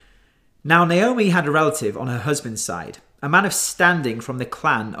Now Naomi had a relative on her husband's side, a man of standing from the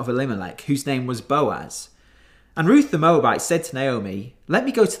clan of Elimelech, whose name was Boaz. And Ruth the Moabite said to Naomi, "Let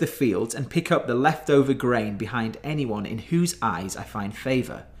me go to the fields and pick up the leftover grain behind anyone in whose eyes I find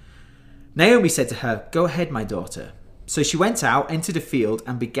favour." Naomi said to her, "Go ahead, my daughter." So she went out, entered a field,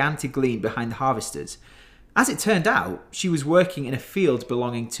 and began to glean behind the harvesters. As it turned out, she was working in a field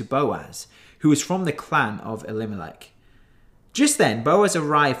belonging to Boaz, who was from the clan of Elimelech. Just then Boaz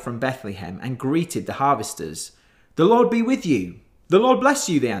arrived from Bethlehem and greeted the harvesters. "The Lord be with you." "The Lord bless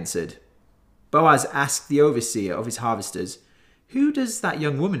you," they answered. Boaz asked the overseer of his harvesters, "Who does that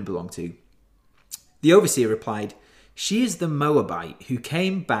young woman belong to?" The overseer replied, "She is the Moabite who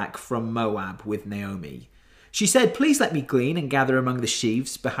came back from Moab with Naomi. She said, 'Please let me glean and gather among the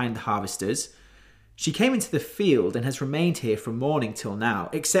sheaves behind the harvesters.' She came into the field and has remained here from morning till now,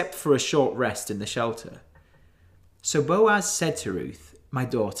 except for a short rest in the shelter." So Boaz said to Ruth, "My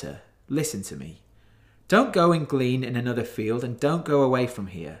daughter, listen to me. Don't go and glean in another field, and don't go away from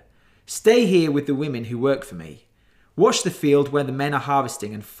here. Stay here with the women who work for me. Watch the field where the men are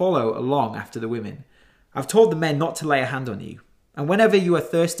harvesting and follow along after the women. I've told the men not to lay a hand on you. And whenever you are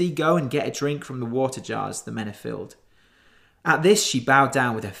thirsty, go and get a drink from the water jars the men have filled." At this she bowed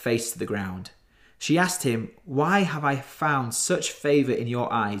down with her face to the ground. She asked him, "Why have I found such favour in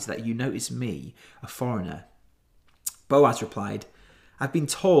your eyes that you notice me, a foreigner?" Boaz replied, "I've been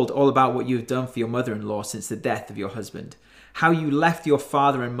told all about what you have done for your mother-in-law since the death of your husband, how you left your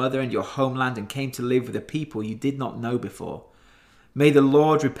father and mother and your homeland and came to live with a people you did not know before. May the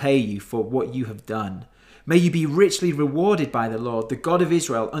Lord repay you for what you have done. May you be richly rewarded by the Lord, the God of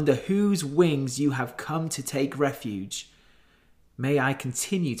Israel, under whose wings you have come to take refuge." "May I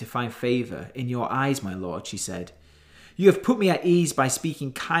continue to find favour in your eyes, my lord," she said. "You have put me at ease by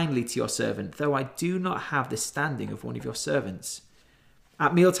speaking kindly to your servant, though I do not have the standing of one of your servants."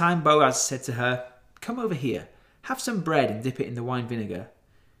 At mealtime, Boaz said to her, "Come over here, have some bread and dip it in the wine vinegar."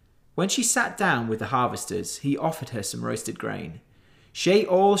 When she sat down with the harvesters, he offered her some roasted grain. She ate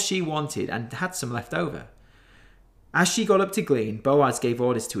all she wanted and had some left over. As she got up to glean, Boaz gave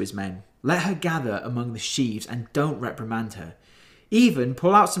orders to his men, "Let her gather among the sheaves and don't reprimand her. Even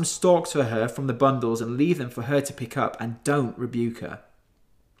pull out some stalks for her from the bundles and leave them for her to pick up, and don't rebuke her."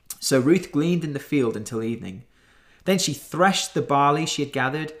 So Ruth gleaned in the field until evening. Then she threshed the barley she had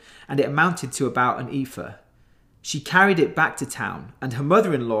gathered, and it amounted to about an ephah. She carried it back to town, and her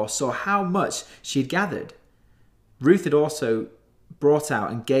mother-in-law saw how much she had gathered. Ruth had also brought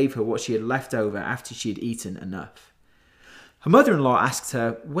out and gave her what she had left over after she had eaten enough. Her mother-in-law asked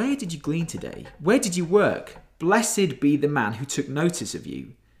her, "Where did you glean today? Where did you work? Blessed be the man who took notice of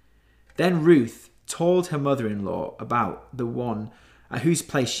you." Then Ruth told her mother-in-law about the one at whose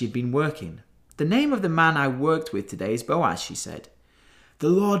place she had been working. "The name of the man I worked with today is Boaz," she said. "The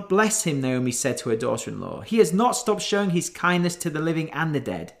Lord bless him," Naomi said to her daughter-in-law. "He has not stopped showing his kindness to the living and the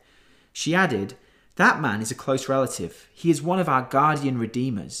dead." She added, "That man is a close relative. He is one of our guardian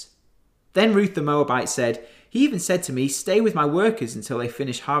redeemers." Then Ruth the Moabite said, "He even said to me, 'Stay with my workers until they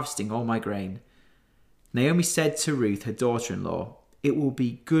finish harvesting all my grain.'" Naomi said to Ruth, her daughter-in-law, "It will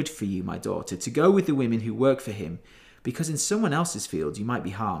be good for you, my daughter, to go with the women who work for him, because in someone else's field you might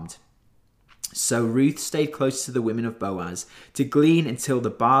be harmed." So Ruth stayed close to the women of Boaz to glean until the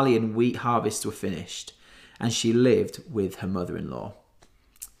barley and wheat harvests were finished, and she lived with her mother-in-law.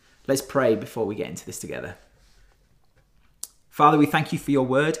 Let's pray before we get into this together. Father, we thank you for your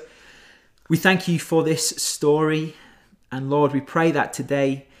word. We thank you for this story. And Lord, we pray that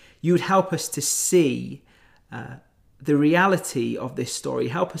today you would help us to see the reality of this story.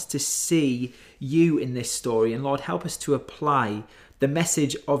 Help us to see you in this story. And Lord, help us to apply the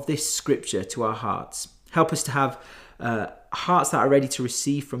message of this scripture to our hearts. Help us to have hearts that are ready to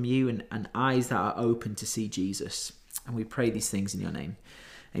receive from you and eyes that are open to see Jesus. And we pray these things in your name.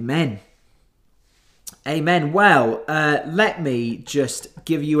 Amen. Amen. Well, let me just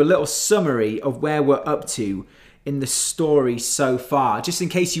give you a little summary of where we're up to in the story so far, just in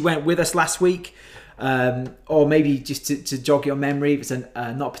case you went with us last week, or maybe just to jog your memory if it's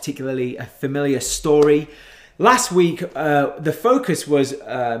not particularly a familiar story. Last week, the focus was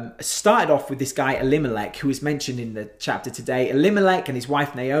started off with this guy Elimelech, who is mentioned in the chapter today. Elimelech and his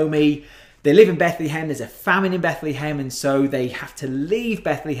wife Naomi, they live in Bethlehem. There's a famine in Bethlehem, and so they have to leave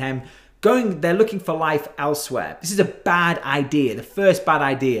Bethlehem. They're looking for life elsewhere. This is a bad idea, the first bad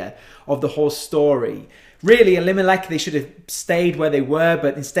idea of the whole story. Really, Elimelech, they should have stayed where they were,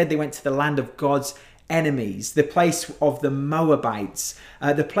 but instead they went to the land of God's enemies, the place of the Moabites,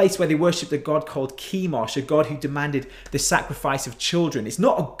 the place where they worshipped a god called Chemosh, a god who demanded the sacrifice of children. It's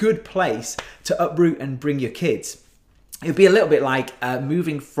not a good place to uproot and bring your kids. It would be a little bit like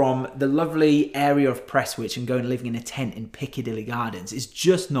moving from the lovely area of Prestwich and going living in a tent in Piccadilly Gardens. It's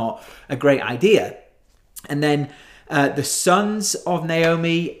just not a great idea. And then the sons of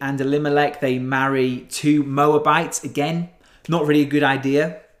Naomi and Elimelech, they marry two Moabites. Again, not really a good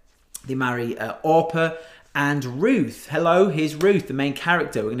idea. They marry Orpah and Ruth. Hello, here's Ruth, the main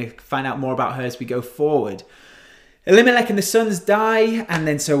character. We're going to find out more about her as we go forward. Elimelech and the sons die, and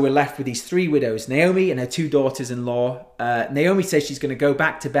then so we're left with these three widows, Naomi and her two daughters-in-law. Naomi says she's going to go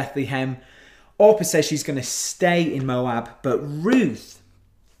back to Bethlehem. Orpah says she's going to stay in Moab. But Ruth,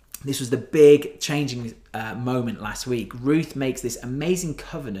 this was the big changing moment last week. Ruth makes this amazing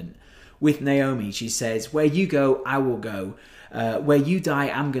covenant with Naomi. She says, where you go, I will go. Where you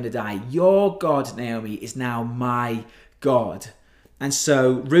die, I'm going to die. Your God, Naomi, is now my God. And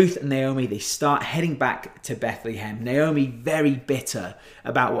so Ruth and Naomi, they start heading back to Bethlehem. Naomi very bitter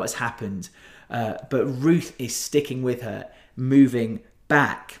about what has happened. But Ruth is sticking with her, moving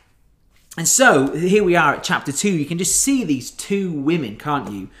back. And so here we are at chapter 2. You can just see these two women,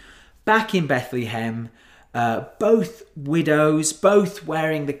 can't you? Back in Bethlehem, both widows, both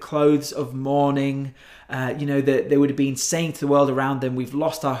wearing the clothes of mourning. That they would have been saying to the world around them, we've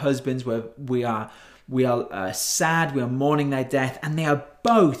lost our husbands, we are sad, we are mourning their death, and they are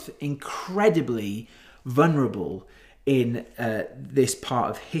both incredibly vulnerable in this part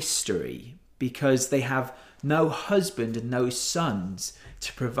of history because they have no husband and no sons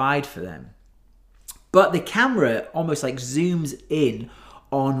to provide for them. But the camera almost like zooms in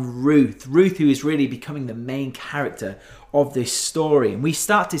on Ruth, who is really becoming the main character of this story, and we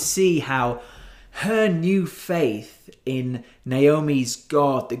start to see how her new faith in Naomi's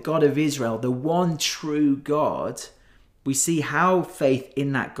God, the God of Israel, the one true God, we see how faith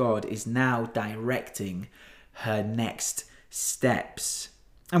in that God is now directing her next steps.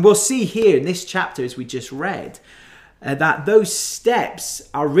 And we'll see here in this chapter, as we just read, that those steps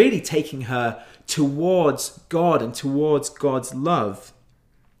are really taking her towards God and towards God's love.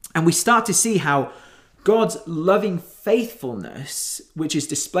 And we start to see how God's loving faithfulness, which is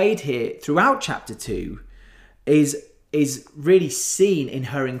displayed here throughout chapter 2, is really seen in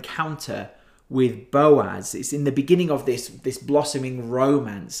her encounter with Boaz. It's in the beginning of this blossoming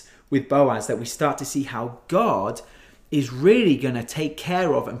romance with Boaz that we start to see how God is really going to take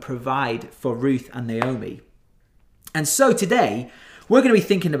care of and provide for Ruth and Naomi. And so today, we're going to be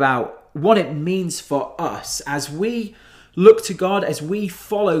thinking about what it means for us as we look to God, as we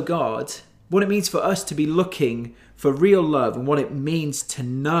follow God, what it means for us to be looking for real love and what it means to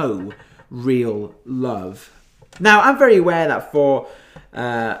know real love. Now, I'm very aware that for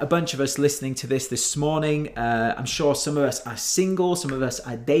a bunch of us listening to this morning, I'm sure some of us are single, some of us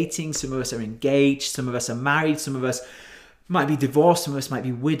are dating, some of us are engaged, some of us are married, some of us might be divorced, some of us might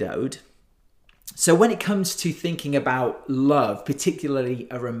be widowed. So when it comes to thinking about love, particularly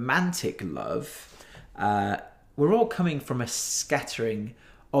a romantic love, we're all coming from a scattering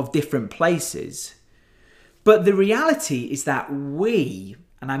of different places. But the reality is that we,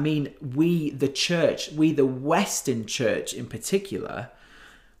 and I mean we the church, we the Western church in particular,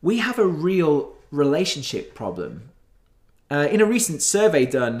 we have a real relationship problem. In a recent survey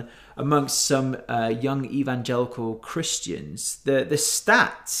done amongst some young evangelical Christians, the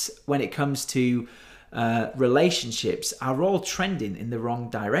stats when it comes to relationships are all trending in the wrong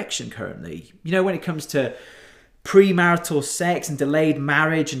direction currently. You know, when it comes to premarital sex and delayed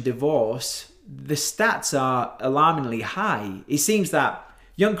marriage and divorce, the stats are alarmingly high. It seems that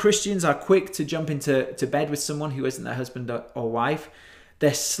young Christians are quick to jump into bed with someone who isn't their husband or wife.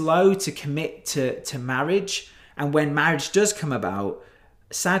 They're slow to commit to marriage. And when marriage does come about,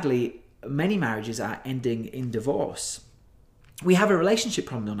 sadly, many marriages are ending in divorce. We have a relationship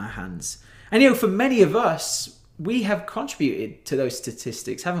problem on our hands. And for many of us, we have contributed to those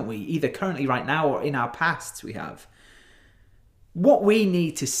statistics, haven't we? Either currently right now or in our pasts we have. What we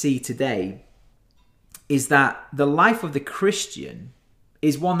need to see today is that the life of the Christian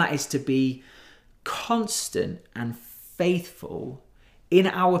is one that is to be constant and faithful in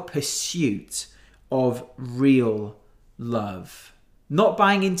our pursuit of real love. Not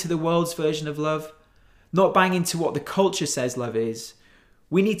buying into the world's version of love, not buying into what the culture says love is.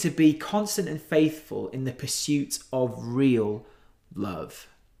 We need to be constant and faithful in the pursuit of real love.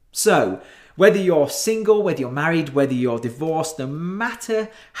 So, whether you're single, whether you're married, whether you're divorced, no matter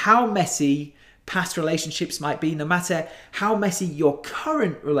how messy past relationships might be, no matter how messy your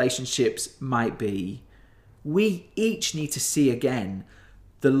current relationships might be, we each need to see again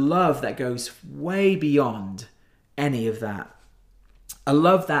the love that goes way beyond any of that. A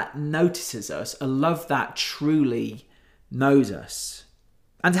love that notices us, a love that truly knows us.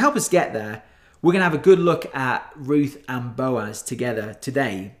 And to help us get there, We're going to have a good look at Ruth and Boaz together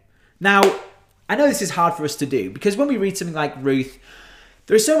today. Now, I know this is hard for us to do because when we read something like Ruth,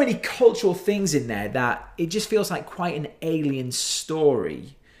 there are so many cultural things in there that it just feels like quite an alien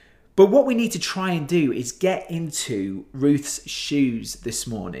story. But what we need to try and do is get into Ruth's shoes this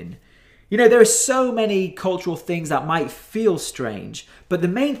morning. You know, there are so many cultural things that might feel strange, but the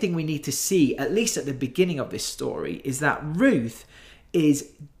main thing we need to see, at least at the beginning of this story, is that Ruth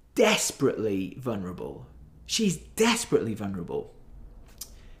is desperately vulnerable. She's desperately vulnerable.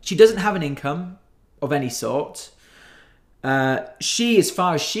 She doesn't have an income of any sort. She, as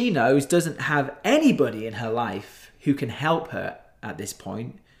far as she knows, doesn't have anybody in her life who can help her at this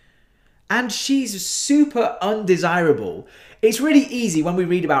point. And she's super undesirable. It's really easy when we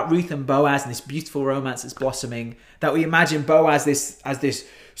read about Ruth and Boaz and this beautiful romance that's blossoming that we imagine Boaz as this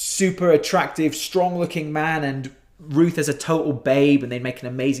super attractive, strong-looking man and Ruth as a total babe and they make an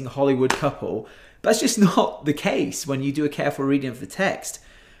amazing Hollywood couple. But that's just not the case when you do a careful reading of the text.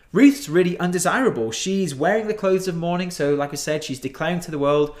 Ruth's really undesirable. She's wearing the clothes of mourning. So like I said, she's declaring to the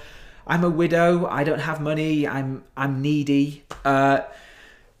world, I'm a widow. I don't have money. I'm needy.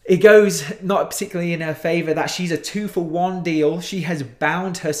 It goes not particularly in her favour that she's a 2-for-1 deal. She has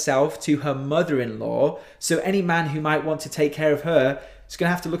bound herself to her mother-in-law. So any man who might want to take care of her is going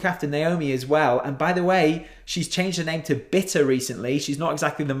to have to look after Naomi as well. And by the way, she's changed her name to Bitter recently. She's not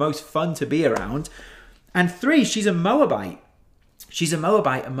exactly the most fun to be around. And 3, she's a Moabite. She's a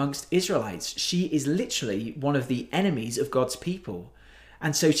Moabite amongst Israelites. She is literally one of the enemies of God's people.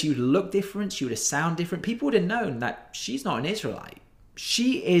 And so she would look different. She would sound different. People would have known that she's not an Israelite.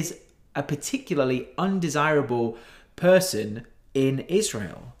 She is a particularly undesirable person in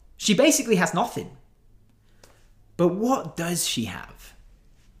Israel. She basically has nothing. But what does she have?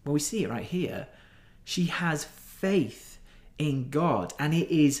 Well, we see it right here. She has faith in God, and it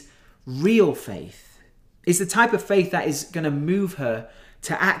is real faith. It's the type of faith that is going to move her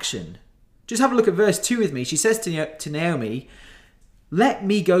to action. Just have a look at verse 2 with me. She says to Naomi, let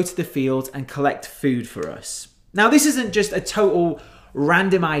me go to the fields and collect food for us. Now, this isn't just a total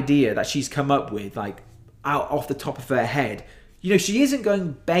random idea that she's come up with, like out off the top of her head. You know, she isn't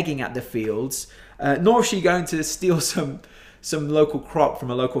going begging at the fields, nor is she going to steal some local crop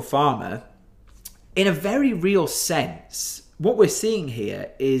from a local farmer. In a very real sense, what we're seeing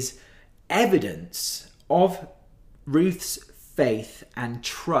here is evidence of Ruth's faith and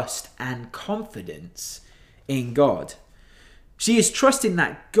trust and confidence in God. She is trusting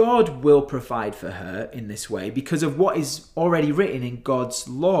that God will provide for her in this way because of what is already written in God's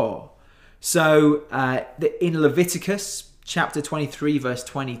law. So in Leviticus chapter 23, verse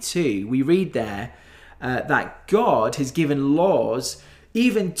 22, we read there that God has given laws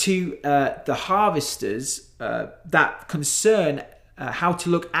even to the harvesters that concern how to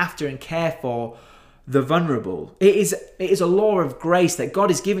look after and care for the vulnerable. It is a law of grace that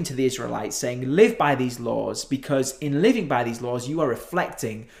God has given to the Israelites, saying, live by these laws, because in living by these laws, you are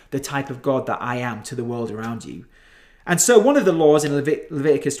reflecting the type of God that I am to the world around you. And so one of the laws in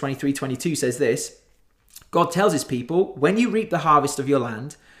Leviticus 23:22 says this: God tells his people, when you reap the harvest of your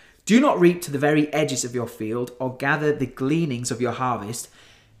land, do not reap to the very edges of your field or gather the gleanings of your harvest.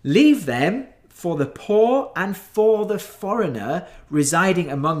 Leave them for the poor and for the foreigner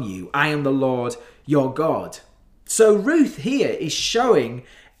residing among you. I am the Lord your God. So Ruth here is showing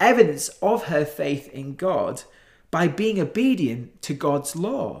evidence of her faith in God by being obedient to God's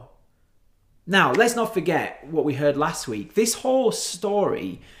law. Now, let's not forget what we heard last week. This whole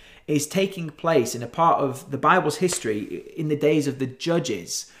story is taking place in a part of the Bible's history in the days of the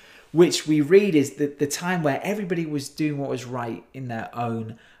Judges, which we read is the time where everybody was doing what was right in their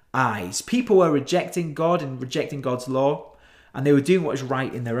own eyes. People were rejecting God and rejecting God's law, and they were doing what was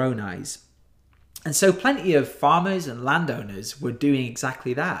right in their own eyes. And so plenty of farmers and landowners were doing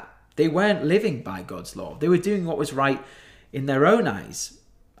exactly that. They weren't living by God's law. They were doing what was right in their own eyes.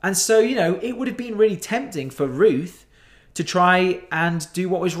 And so, you know, it would have been really tempting for Ruth to try and do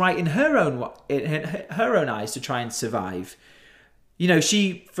what was right in her own eyes to try and survive. You know,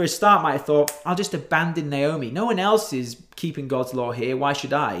 she, for a start, might have thought, I'll just abandon Naomi. No one else is keeping God's law here. Why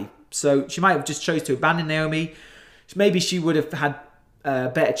should I? So she might have just chose to abandon Naomi. Maybe she would have had a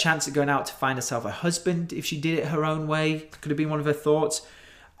better chance at going out to find herself a husband if she did it her own way. Could have been one of her thoughts.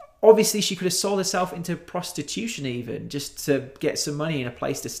 Obviously, she could have sold herself into prostitution even, just to get some money and a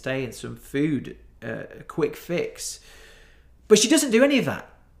place to stay and some food, a quick fix. But she doesn't do any of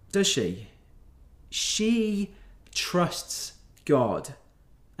that, does she? She trusts God,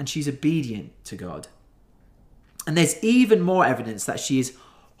 and she's obedient to God. And there's even more evidence that she is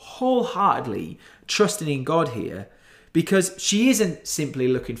wholeheartedly trusting in God here, because she isn't simply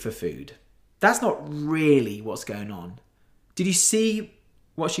looking for food. That's not really what's going on. Did you see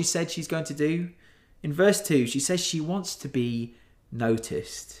what she said she's going to do? In verse 2, she says she wants to be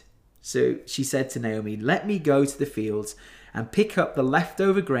noticed. So she said to Naomi, let me go to the fields and pick up the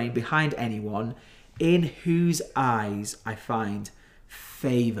leftover grain behind anyone in whose eyes I find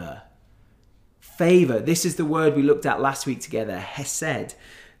favor. Favor. This is the word we looked at last week together, hesed.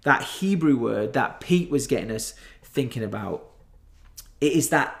 That Hebrew word that Pete was getting us thinking about. It is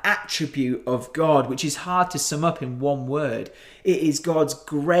that attribute of God, which is hard to sum up in one word. It is God's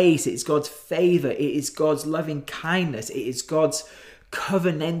grace. It is God's favor. It is God's loving kindness. It is God's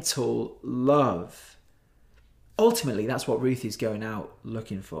covenantal love. Ultimately, that's what Ruth is going out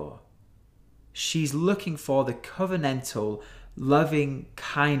looking for. She's looking for the covenantal, loving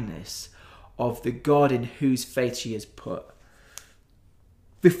kindness of the God in whose faith she has put.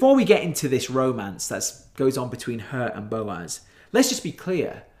 Before we get into this romance that goes on between her and Boaz, let's just be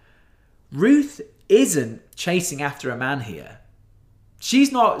clear. Ruth isn't chasing after a man here.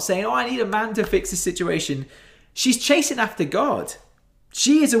 She's not saying, I need a man to fix this situation. She's chasing after God.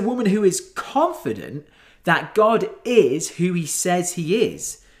 She is a woman who is confident that God is who he says he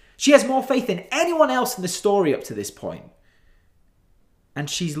is. She has more faith than anyone else in the story up to this point. And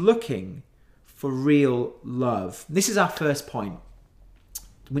she's looking for real love. This is our first point.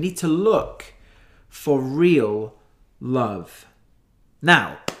 We need to look for real love.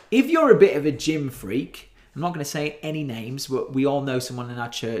 Now, if you're a bit of a gym freak, I'm not going to say any names, but we all know someone in our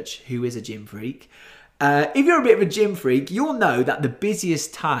church who is a gym freak. If you're a bit of a gym freak, you'll know that the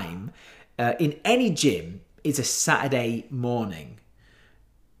busiest time in any gym is a Saturday morning.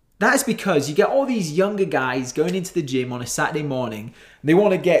 That is because you get all these younger guys going into the gym on a Saturday morning. And they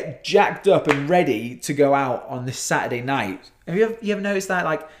want to get jacked up and ready to go out on this Saturday night. Have you ever noticed that?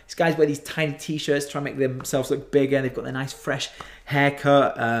 Like, these guys wear these tiny t-shirts trying to make themselves look bigger. They've got their nice fresh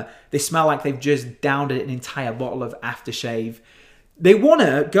haircut. They smell like they've just downed an entire bottle of aftershave. They want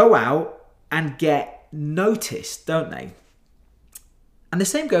to go out and get noticed, don't they? And the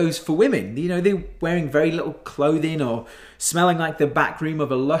same goes for women. You know, they're wearing very little clothing or smelling like the back room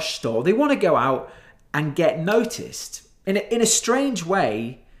of a Lush store. They want to go out and get noticed. In a strange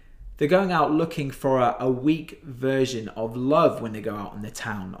way, they're going out looking for a weak version of love when they go out in the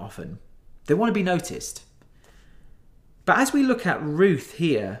town often. They want to be noticed. But as we look at Ruth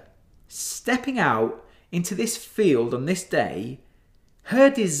here, stepping out into this field on this day, her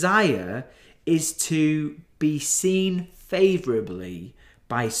desire is to be seen favorably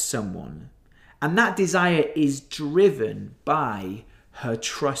by someone. And that desire is driven by her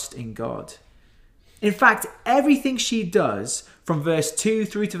trust in God. In fact, everything she does from verse 2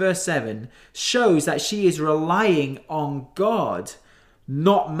 through to verse 7 shows that she is relying on God,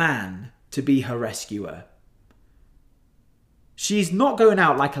 not man, to be her rescuer. She's not going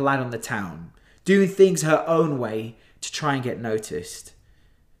out like a lad on the town, doing things her own way to try and get noticed.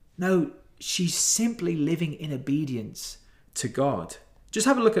 No, she's simply living in obedience to God. Just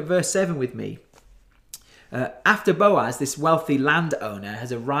have a look at verse 7 with me. After Boaz, this wealthy landowner,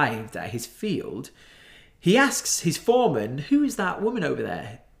 has arrived at his field, he asks his foreman, who is that woman over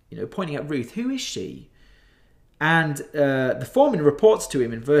there? You know, pointing at Ruth, who is she? And the foreman reports to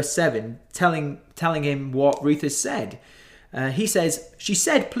him in verse 7, telling him what Ruth has said. He says, she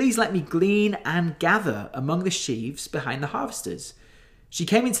said, please let me glean and gather among the sheaves behind the harvesters. She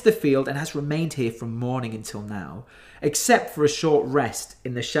came into the field and has remained here from morning until now, except for a short rest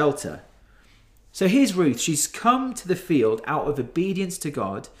in the shelter. So here's Ruth. She's come to the field out of obedience to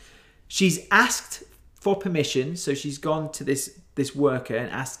God. She's asked for permission, so she's gone to this worker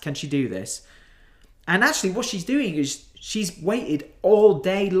and asked, can she do this? And actually what she's doing is she's waited all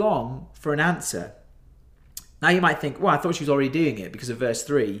day long for an answer. Now you might think, well, I thought she was already doing it because of verse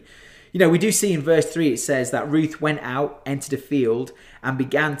 3. You know, we do see in verse 3, it says that Ruth went out, entered a field, and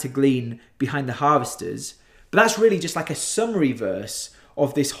began to glean behind the harvesters. But that's really just like a summary verse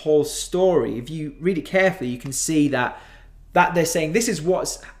of this whole story. If you read it carefully, you can see that they're saying this is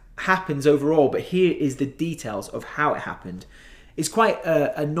what happens overall, but here is the details of how it happened. It's quite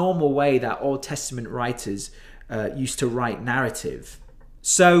a normal way that Old Testament writers used to write narrative.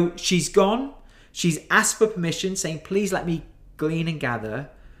 So she's gone, she's asked for permission, saying, please let me glean and gather.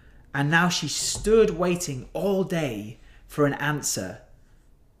 And now she stood waiting all day for an answer.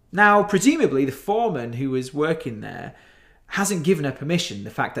 Now, presumably, the foreman who was working there hasn't given her permission, the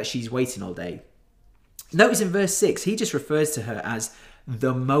fact that she's waiting all day. Notice in verse 6, he just refers to her as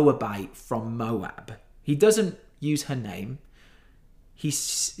the Moabite from Moab. He doesn't use her name. He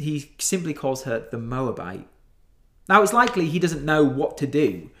simply calls her the Moabite. Now, it's likely he doesn't know what to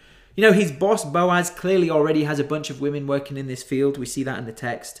do. You know, his boss, Boaz, clearly already has a bunch of women working in this field. We see that in the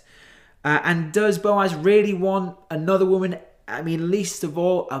text. And does Boaz really want another woman, I mean, least of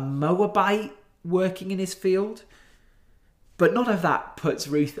all, a Moabite working in his field? But none of that puts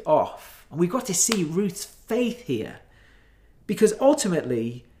Ruth off. And we've got to see Ruth's faith here. Because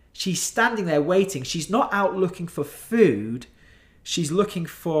ultimately, she's standing there waiting. She's not out looking for food. She's looking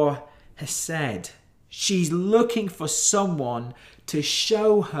for hesed. She's looking for someone to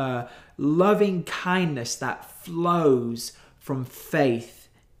show her loving kindness that flows from faith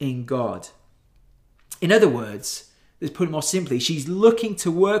in God. In other words, let's put it more simply, she's looking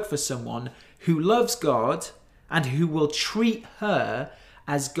to work for someone who loves God and who will treat her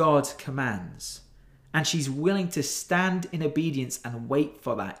as God commands. And she's willing to stand in obedience and wait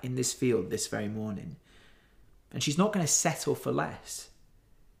for that in this field this very morning. And she's not going to settle for less.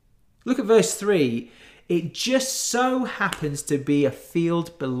 Look at verse 3. It just so happens to be a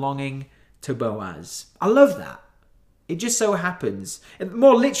field belonging to Boaz. I love that. It just so happens. And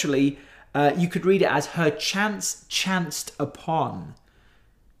more literally, you could read it as her chance chanced upon.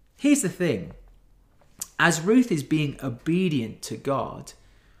 Here's the thing. As Ruth is being obedient to God,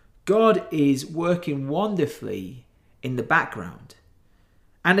 God is working wonderfully in the background.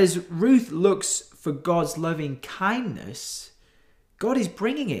 And as Ruth looks for God's loving kindness, God is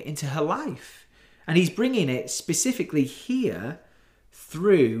bringing it into her life. And he's bringing it specifically here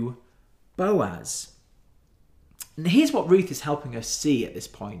through Boaz. And here's what Ruth is helping us see at this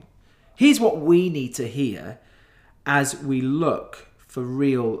point. Here's what we need to hear as we look for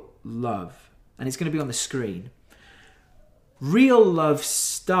real love. And it's going to be on the screen. Real love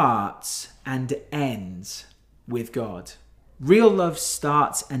starts and ends with God. Real love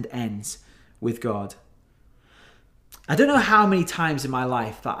starts and ends with God. I don't know how many times in my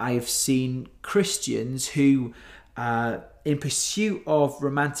life that I have seen Christians who, in pursuit of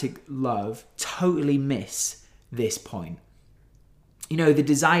romantic love, totally miss this point. You know, the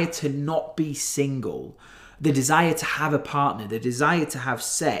desire to not be single, the desire to have a partner, the desire to have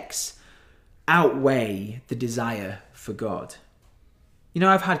sex outweigh the desire for God. You know,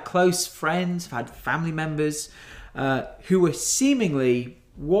 I've had close friends, I've had family members who were seemingly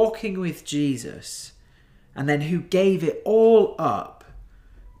walking with Jesus and then who gave it all up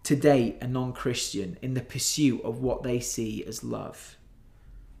to date a non-Christian in the pursuit of what they see as love.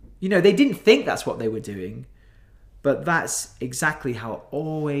 You know, they didn't think that's what they were doing, but that's exactly how it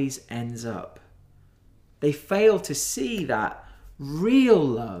always ends up. They fail to see that real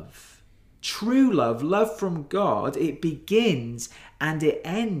love, true love, love from God, it begins and it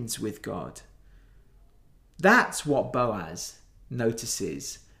ends with God. That's what Boaz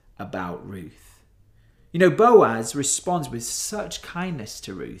notices about Ruth. You know, Boaz responds with such kindness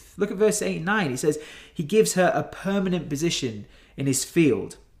to Ruth. Look at verse 8 and 9. He says, he gives her a permanent position in his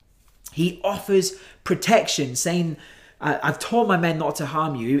field. He offers protection, saying, I've told my men not to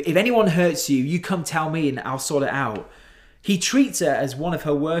harm you. If anyone hurts you, you come tell me and I'll sort it out. He treats her as one of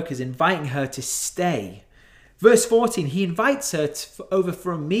her workers, inviting her to stay. Verse 14, he invites her over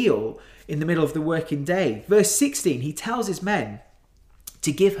for a meal in the middle of the working day. Verse 16, he tells his men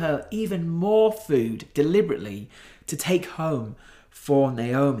to give her even more food deliberately to take home for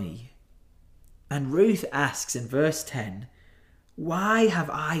Naomi. And Ruth asks in verse 10, why have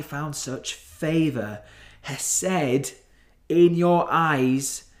I found such favor, hesed, in your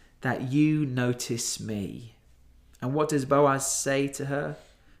eyes that you notice me? And what does Boaz say to her?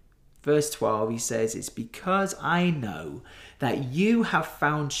 Verse 12, he says, it's because I know that you have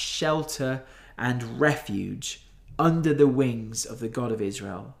found shelter and refuge under the wings of the God of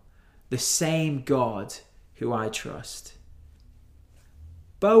Israel, the same God who I trust.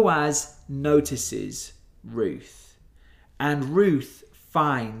 Boaz notices Ruth, and Ruth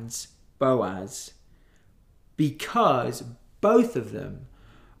finds Boaz because both of them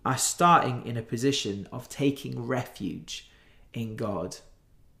are starting in a position of taking refuge in God.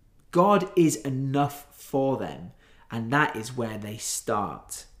 God is enough for them, and that is where they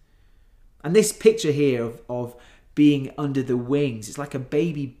start. And this picture here of being under the wings, it's like a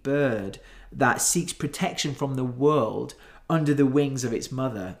baby bird that seeks protection from the world under the wings of its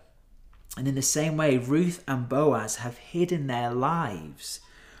mother. And in the same way, Ruth and Boaz have hidden their lives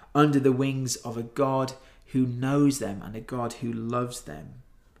under the wings of a God who knows them and a God who loves them.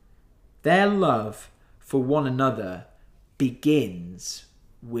 Their love for one another begins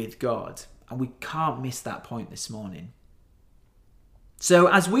with God. And we can't miss that point this morning. So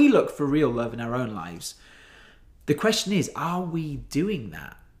as we look for real love in our own lives, the question is, are we doing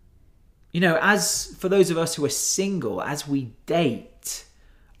that? You know, as for those of us who are single, as we date,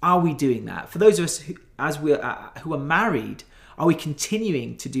 are we doing that? For those of us who are married, are we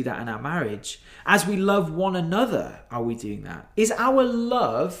continuing to do that in our marriage? As we love one another, are we doing that? Is our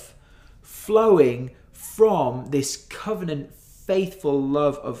love flowing from this covenant faithful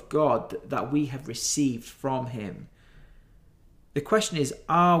love of God that we have received from him. The question is,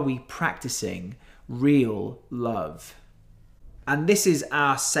 are we practicing real love? And this is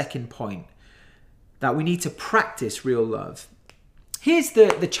our second point, that we need to practice real love. Here's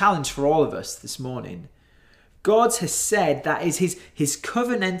the challenge for all of us this morning. God has said that is his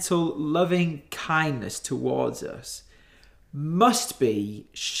covenantal loving kindness towards us must be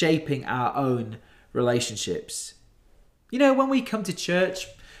shaping our own relationships. You know, when we come to church,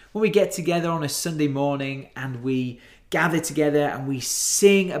 when we get together on a Sunday morning and we gather together and we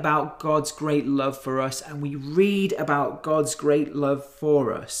sing about God's great love for us and we read about God's great love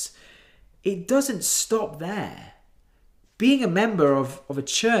for us, it doesn't stop there. Being a member of a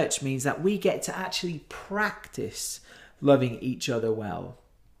church means that we get to actually practice loving each other well.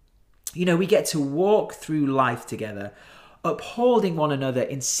 You know, we get to walk through life together, upholding one another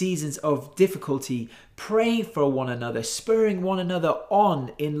in seasons of difficulty, praying for one another, spurring one another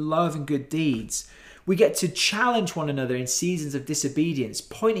on in love and good deeds. We get to challenge one another in seasons of disobedience,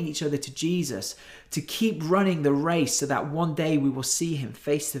 pointing each other to Jesus, to keep running the race so that one day we will see him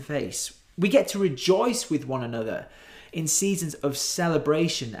face to face. We get to rejoice with one another in seasons of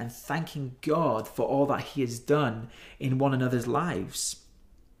celebration and thanking God for all that he has done in one another's lives.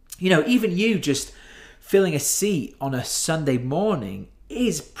 You know, even you just filling a seat on a Sunday morning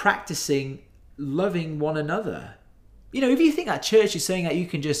is practicing loving one another. You know, if you think that church is something that you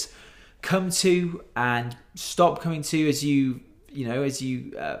can just come to and stop coming to as you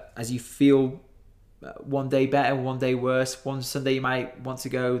feel one day better, one day worse. One Sunday you might want to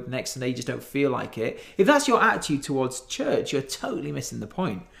go, the next Sunday you just don't feel like it. If that's your attitude towards church, you're totally missing the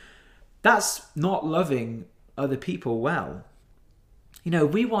point. That's not loving other people well. You know,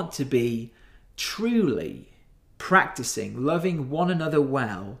 we want to be truly practicing loving one another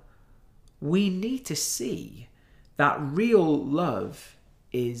well. We need to see that real love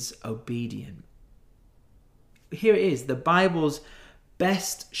is obedient. Here it is, the Bible's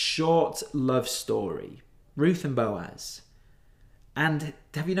best short love story, Ruth and Boaz. And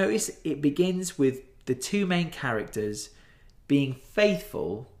have you noticed it begins with the two main characters being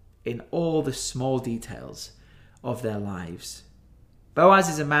faithful in all the small details of their lives. Boaz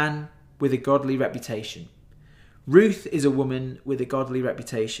is a man with a godly reputation. Ruth is a woman with a godly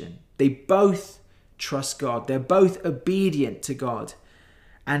reputation. They both trust God. They're both obedient to God.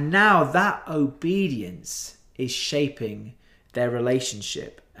 And now that obedience is shaping their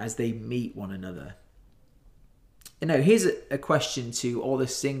relationship as they meet one another. You know, here's a question to all the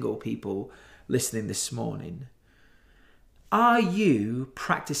single people listening this morning. Are you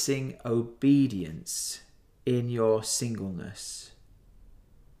practicing obedience in your singleness?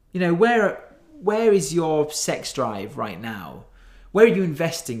 You know, where is your sex drive right now? Where are you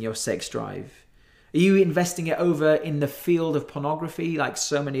investing your sex drive? Are you investing it over in the field of pornography like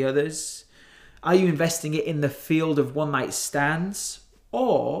so many others? Are you investing it in the field of one-night stands?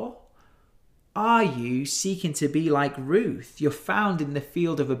 Or are you seeking to be like Ruth? You're found in the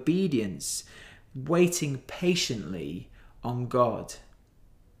field of obedience, waiting patiently on God.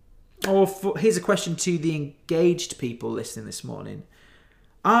 Or here's a question to the engaged people listening this morning.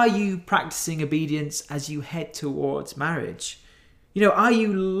 Are you practicing obedience as you head towards marriage? You know, are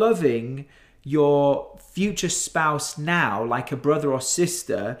you loving your future spouse now like a brother or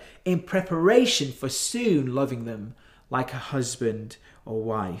sister in preparation for soon loving them like a husband or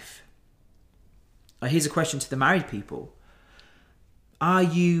wife? Here's a question to the married people. Are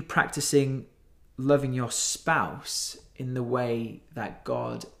you practicing loving your spouse in the way that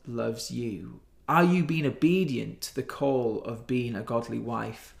God loves you? Are you being obedient to the call of being a godly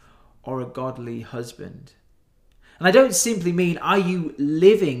wife or a godly husband? And I don't simply mean, are you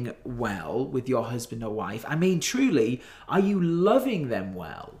living well with your husband or wife? I mean, truly, are you loving them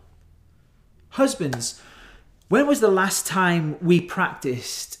well? Husbands, when was the last time we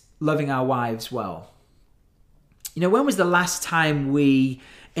practiced loving our wives well? You know, when was the last time we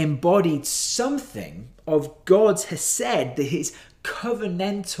embodied something of God's hesed, his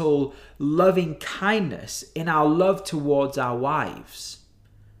covenantal loving kindness in our love towards our wives?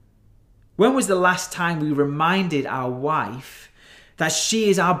 When was the last time we reminded our wife that she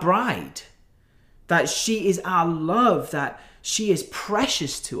is our bride, that she is our love, that she is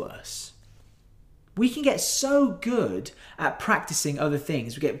precious to us? We can get so good at practicing other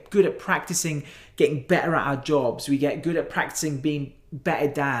things. We get good at practicing getting better at our jobs. We get good at practicing being better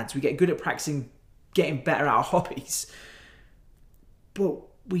dads. We get good at practicing getting better at our hobbies. But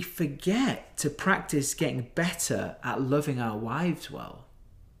we forget to practice getting better at loving our wives well.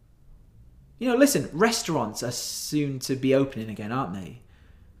 You know, listen, restaurants are soon to be opening again, aren't they?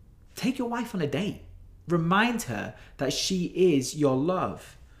 Take your wife on a date. Remind her that she is your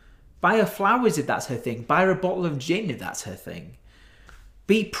love. Buy her flowers if that's her thing. Buy her a bottle of gin if that's her thing.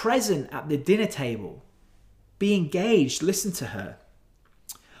 Be present at the dinner table. Be engaged. Listen to her.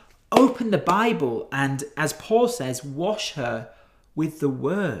 Open the Bible and, as Paul says, wash her with the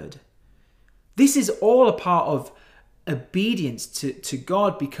word. This is all a part of obedience to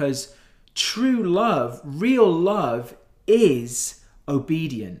God, because true love, real love, is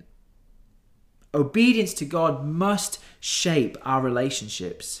obedient. Obedience to God must shape our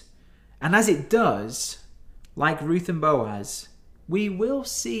relationships. And as it does, like Ruth and Boaz, we will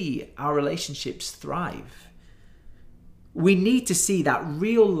see our relationships thrive. We need to see that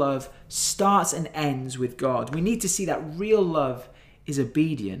real love starts and ends with God. We need to see that real love is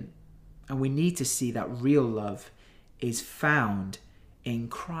obedient. And we need to see that real love is found in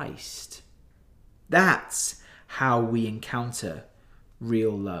Christ. That's how we encounter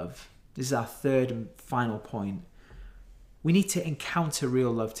real love. This is our third and final point. We need to encounter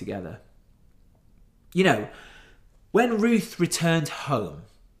real love together. You know, when Ruth returned home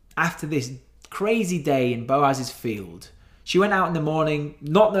after this crazy day in Boaz's field, she went out in the morning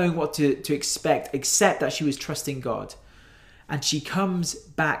not knowing what to expect, except that she was trusting God. And she comes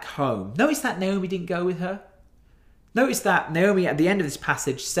back home. Notice that Naomi didn't go with her. Notice that Naomi at the end of this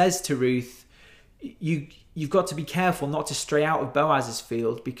passage says to Ruth, you've got to be careful not to stray out of Boaz's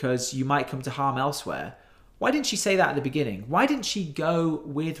field because you might come to harm elsewhere. Why didn't she say that at the beginning? Why didn't she go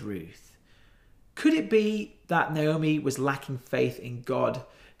with Ruth? Could it be that Naomi was lacking faith in God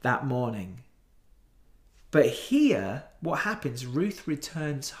that morning? But here, what happens? Ruth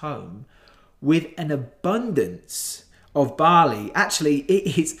returns home with an abundance of barley. Actually,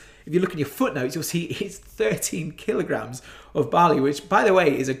 it is, if you look in your footnotes, you'll see it's 13 kilograms of barley, which, by the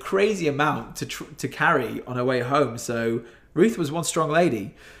way, is a crazy amount to carry on her way home. So Ruth was one strong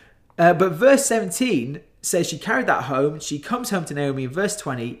lady. But verse 17 says she carried that home. She comes home to Naomi in verse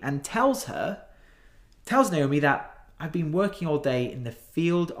 20 and tells Naomi that I've been working all day in the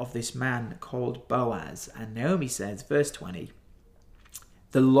field of this man called Boaz. And Naomi says, verse 20,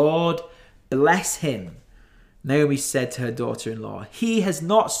 the Lord bless him. Naomi said to her daughter-in-law, he has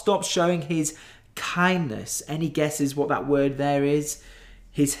not stopped showing his kindness. Any guesses what that word there is?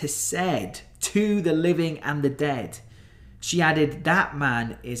 His hesed, to the living and the dead. She added, that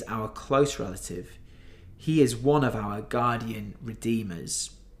man is our close relative. He is one of our guardian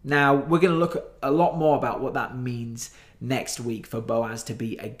redeemers. Now, we're going to look a lot more about what that means next week for Boaz to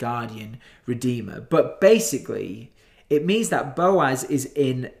be a guardian redeemer. But basically, it means that Boaz is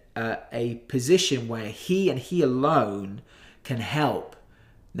in a position where he and he alone can help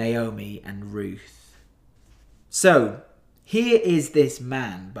Naomi and Ruth. So, here is this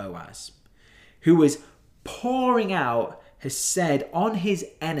man, Boaz, who was pouring out hesed on his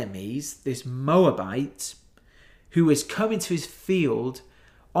enemies, this Moabite, who was coming to his field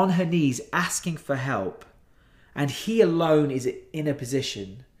on her knees asking for help, and he alone is in a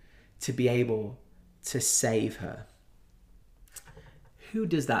position to be able to save her. Who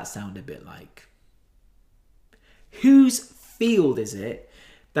does that sound a bit like? Whose field is it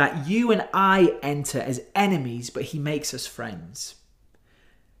that you and I enter as enemies, but he makes us friends?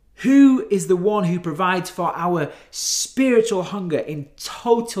 Who is the one who provides for our spiritual hunger in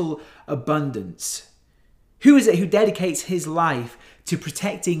total abundance? Who is it who dedicates his life to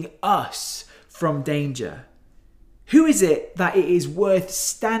protecting us from danger? Who is it that it is worth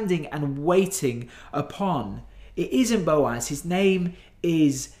standing and waiting upon? It isn't Boaz. His name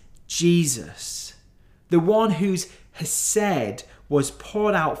is Jesus, the one whose hesed was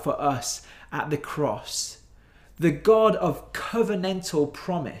poured out for us at the cross, the God of covenantal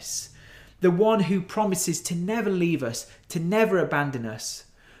promise, the one who promises to never leave us, to never abandon us,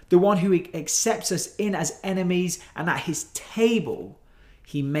 the one who accepts us in as enemies, and at his table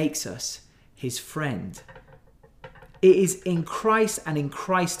he makes us his friend. It is in Christ and in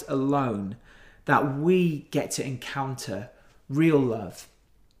Christ alone that we get to encounter real love.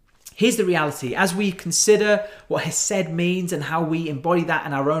 Here's the reality. As we consider what hesed means and how we embody that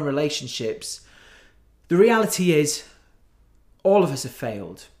in our own relationships, the reality is all of us have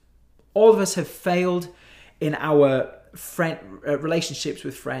failed. All of us have failed in our relationships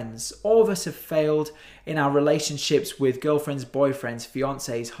with friends. All of us have failed in our relationships with girlfriends, boyfriends,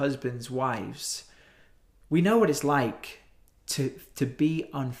 fiancés, husbands, wives. We know what it's like to be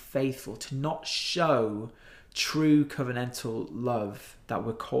unfaithful, to not show true covenantal love that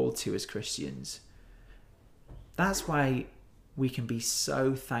we're called to as Christians. That's why we can be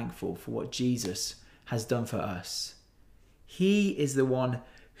so thankful for what Jesus has done for us. He is the one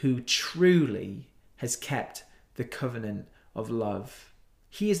who truly has kept the covenant of love.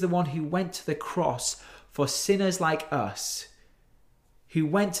 He is the one who went to the cross for sinners like us, who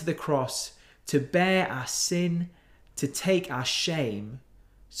went to the cross to bear our sin, to take our shame,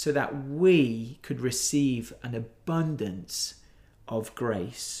 so that we could receive an abundance of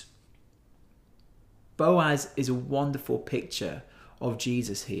grace. Boaz is a wonderful picture of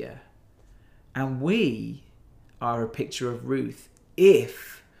Jesus here. And we are a picture of Ruth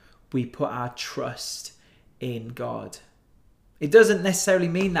if we put our trust in God. It doesn't necessarily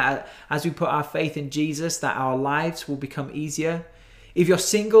mean that as we put our faith in Jesus that our lives will become easier. If you're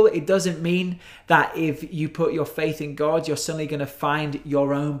single, it doesn't mean that if you put your faith in God, you're suddenly going to find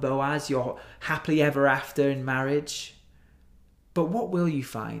your own Boaz, your happily ever after in marriage. But what will you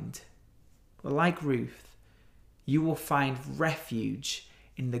find? Well, like Ruth, you will find refuge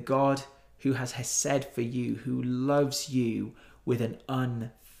in the God who has hesed for you, who loves you with an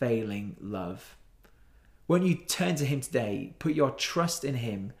unfailing love. Won't you turn to him today, put your trust in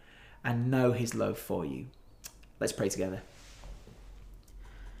him, and know his love for you? Let's pray together.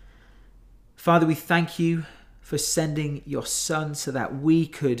 Father, we thank you for sending your Son so that we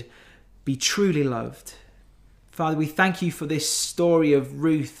could be truly loved. Father, we thank you for this story of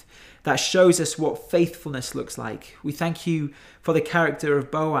Ruth that shows us what faithfulness looks like. We thank you for the character of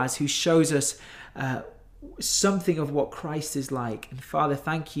Boaz, who shows us something of what Christ is like. And Father,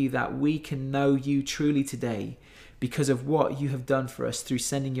 thank you that we can know you truly today because of what you have done for us through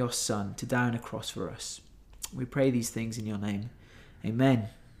sending your Son to die on a cross for us. We pray these things in your name. Amen.